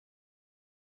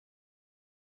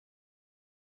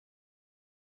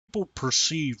People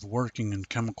perceive working in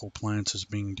chemical plants as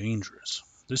being dangerous.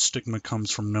 This stigma comes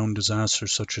from known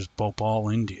disasters such as Bhopal,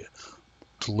 India,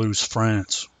 Toulouse,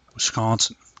 France,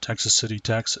 Wisconsin, Texas City,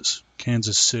 Texas,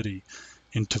 Kansas City,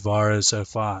 and Tavares,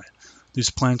 FI.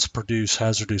 These plants produce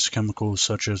hazardous chemicals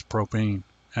such as propane,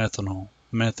 ethanol,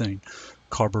 methane,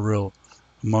 carbaryl,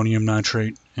 ammonium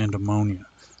nitrate, and ammonia.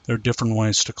 There are different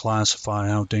ways to classify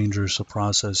how dangerous a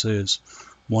process is,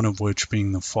 one of which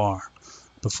being the FAR.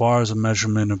 The FAR is a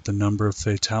measurement of the number of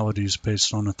fatalities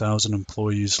based on 1,000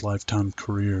 employees' lifetime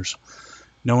careers.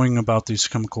 Knowing about these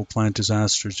chemical plant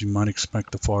disasters, you might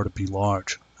expect the FAR to be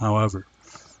large. However,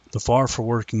 the FAR for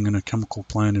working in a chemical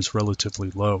plant is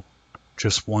relatively low,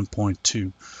 just 1.2.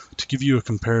 To give you a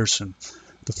comparison,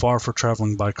 the FAR for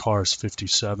traveling by car is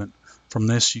 57. From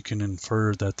this, you can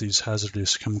infer that these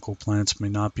hazardous chemical plants may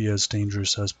not be as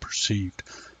dangerous as perceived.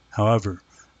 However,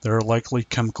 there are likely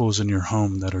chemicals in your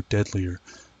home that are deadlier.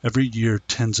 Every year,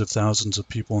 tens of thousands of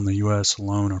people in the U.S.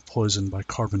 alone are poisoned by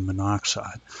carbon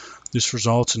monoxide. This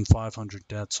results in 500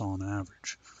 deaths on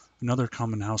average. Another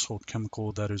common household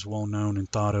chemical that is well known and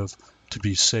thought of to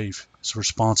be safe is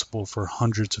responsible for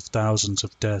hundreds of thousands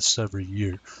of deaths every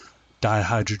year: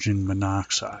 dihydrogen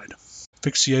monoxide.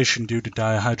 Asphyxiation due to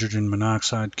dihydrogen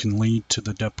monoxide can lead to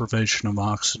the deprivation of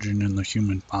oxygen in the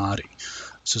human body.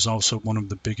 This is also one of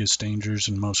the biggest dangers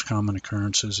and most common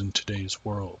occurrences in today's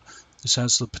world. This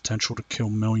has the potential to kill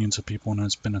millions of people and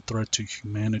has been a threat to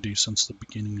humanity since the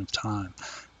beginning of time.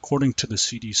 According to the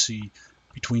CDC,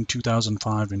 between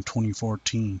 2005 and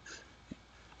 2014,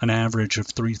 an average of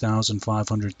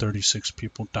 3,536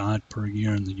 people died per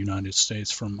year in the United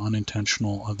States from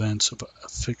unintentional events of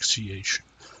asphyxiation.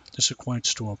 This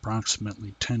equates to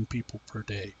approximately 10 people per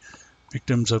day.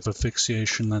 Victims of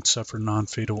asphyxiation that suffer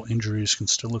non-fatal injuries can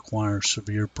still acquire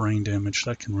severe brain damage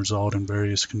that can result in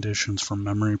various conditions from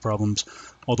memory problems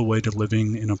all the way to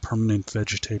living in a permanent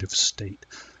vegetative state.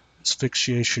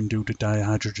 Asphyxiation due to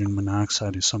dihydrogen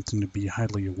monoxide is something to be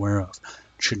highly aware of.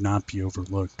 It should not be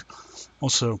overlooked.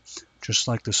 Also, just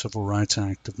like the Civil Rights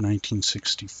Act of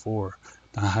 1964,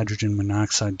 dihydrogen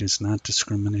monoxide does not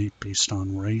discriminate based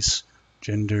on race,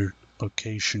 gender,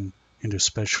 location, and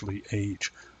especially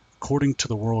age. According to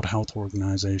the World Health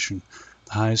Organization,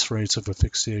 the highest rates of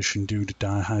asphyxiation due to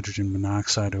dihydrogen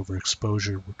monoxide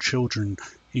overexposure were children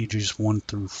ages 1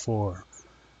 through 4,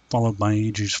 followed by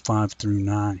ages 5 through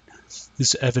 9.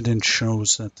 This evidence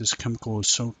shows that this chemical is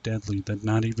so deadly that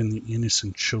not even the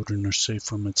innocent children are safe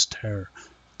from its terror.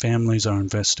 Families are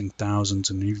investing thousands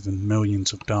and even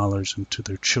millions of dollars into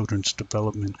their children's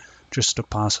development just to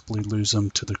possibly lose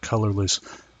them to the colorless,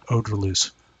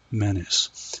 odorless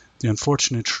menace. The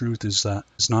unfortunate truth is that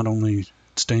not only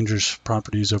its dangerous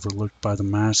properties overlooked by the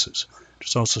masses, it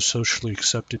is also socially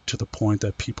accepted to the point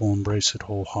that people embrace it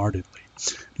wholeheartedly.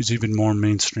 It is even more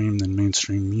mainstream than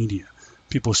mainstream media.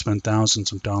 People spend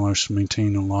thousands of dollars to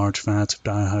maintain a large vats of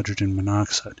dihydrogen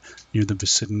monoxide near the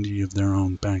vicinity of their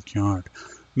own backyard.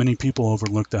 Many people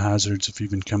overlook the hazards of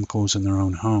even chemicals in their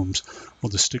own homes,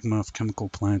 while the stigma of chemical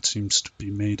plants seems to be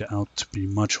made out to be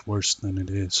much worse than it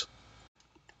is.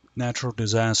 Natural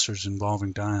disasters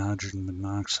involving dihydrogen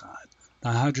monoxide.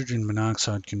 Dihydrogen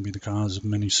monoxide can be the cause of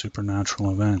many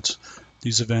supernatural events.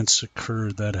 These events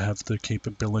occur that have the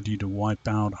capability to wipe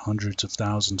out hundreds of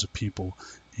thousands of people.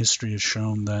 History has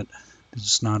shown that it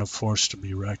is not a force to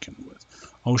be reckoned with.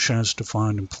 OSHA has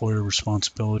defined employer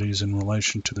responsibilities in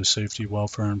relation to the safety,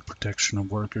 welfare, and protection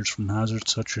of workers from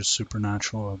hazards such as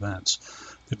supernatural events.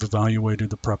 They've evaluated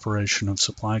the preparation of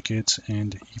supply kits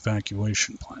and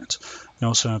evacuation plans. They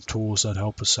also have tools that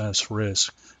help assess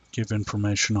risk, give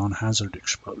information on hazard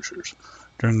exposures.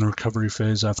 During the recovery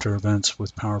phase after events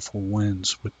with powerful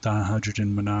winds with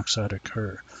dihydrogen monoxide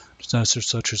occur, disasters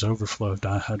such as overflow of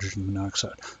dihydrogen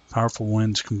monoxide, powerful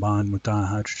winds combined with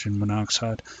dihydrogen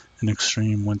monoxide, and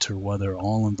extreme winter weather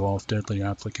all involve deadly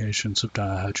applications of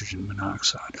dihydrogen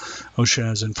monoxide. OSHA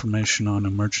has information on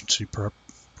emergency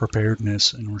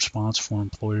preparedness and response for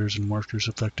employers and workers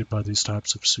affected by these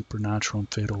types of supernatural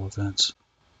and fatal events.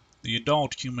 The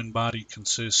adult human body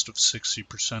consists of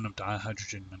 60% of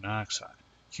dihydrogen monoxide.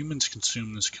 Humans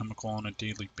consume this chemical on a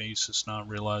daily basis, not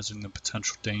realizing the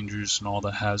potential dangers and all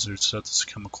the hazards that this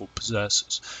chemical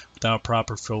possesses. Without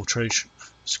proper filtration,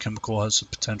 this chemical has the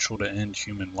potential to end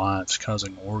human lives,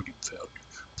 causing organ failure.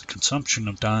 The consumption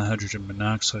of dihydrogen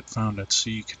monoxide found at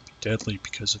sea can be deadly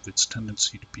because of its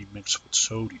tendency to be mixed with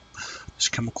sodium. This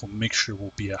chemical mixture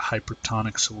will be a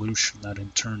hypertonic solution that in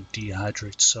turn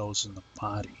dehydrates cells in the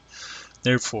body.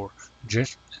 Therefore,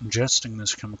 ingesting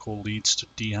this chemical leads to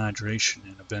dehydration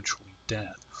and eventually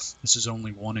death. This is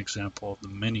only one example of the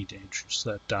many dangers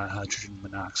that dihydrogen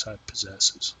monoxide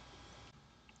possesses.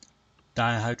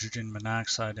 Dihydrogen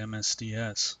monoxide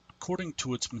 (MSDS). According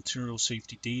to its material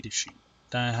safety data sheet,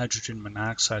 dihydrogen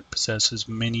monoxide possesses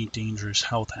many dangerous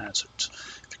health hazards.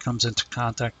 If it comes into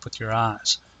contact with your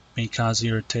eyes, it may cause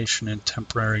irritation and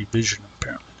temporary vision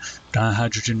impairment.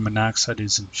 Dihydrogen monoxide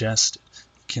is ingested.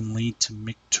 It can lead to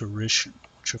micturition,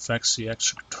 which affects the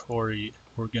excretory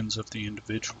organs of the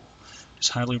individual. It is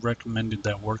highly recommended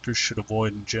that workers should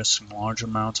avoid ingesting large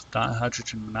amounts of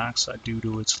dihydrogen monoxide due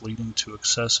to its leading to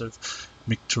excessive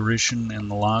micturition and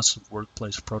the loss of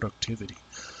workplace productivity.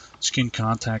 Skin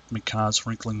contact may cause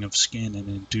wrinkling of skin and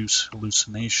induce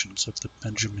hallucinations of the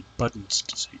Benjamin Button's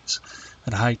disease.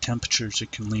 At high temperatures,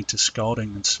 it can lead to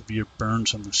scalding and severe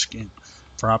burns on the skin.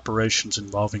 For operations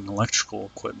involving electrical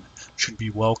equipment, it should be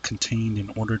well contained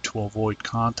in order to avoid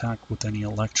contact with any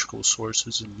electrical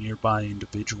sources and nearby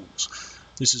individuals.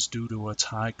 This is due to its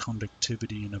high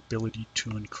conductivity and ability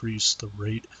to increase the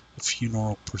rate of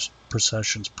funeral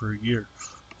processions per year.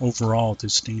 Overall,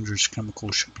 this dangerous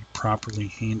chemical should be properly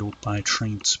handled by a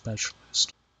trained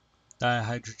specialist.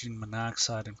 Dihydrogen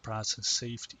monoxide and process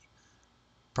safety.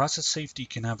 Process safety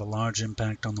can have a large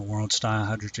impact on the world's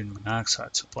dihydrogen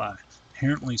monoxide supply.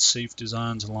 Inherently safe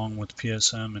designs along with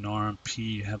PSM and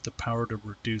RMP have the power to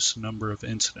reduce the number of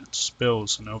incidents,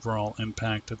 spills, and overall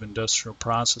impact of industrial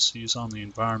processes on the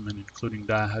environment, including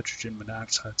dihydrogen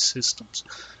monoxide systems.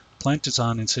 Plant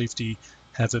design and safety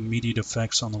have immediate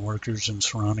effects on the workers and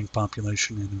surrounding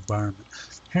population and environment.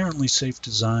 Inherently safe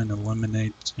design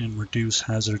eliminates and reduces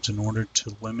hazards in order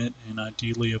to limit and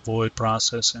ideally avoid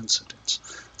process incidents.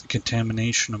 The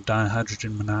contamination of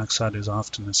dihydrogen monoxide is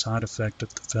often a side effect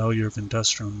of the failure of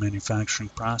industrial and manufacturing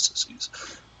processes.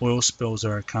 Oil spills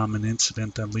are a common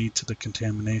incident that lead to the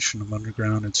contamination of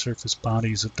underground and surface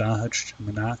bodies of dihydrogen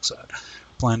monoxide.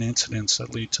 Plant incidents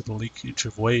that lead to the leakage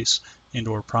of waste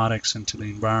and/or products into the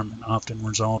environment often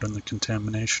result in the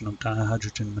contamination of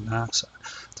dihydrogen monoxide.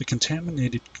 The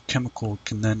contaminated chemical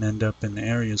can then end up in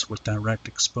areas with direct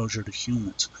exposure to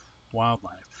humans,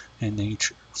 wildlife, and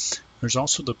nature. There's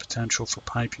also the potential for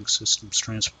piping systems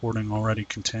transporting already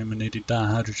contaminated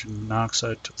dihydrogen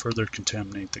monoxide to further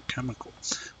contaminate the chemical.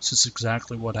 This is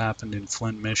exactly what happened in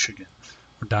Flint, Michigan,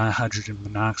 where dihydrogen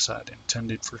monoxide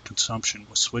intended for consumption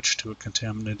was switched to a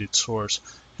contaminated source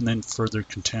and then further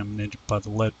contaminated by the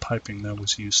lead piping that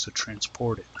was used to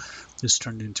transport it. This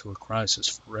turned into a crisis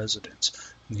for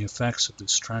residents, and the effects of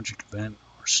this tragic event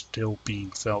are still being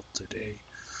felt today.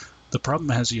 The problem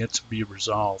has yet to be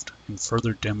resolved and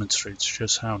further demonstrates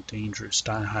just how dangerous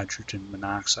dihydrogen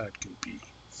monoxide can be.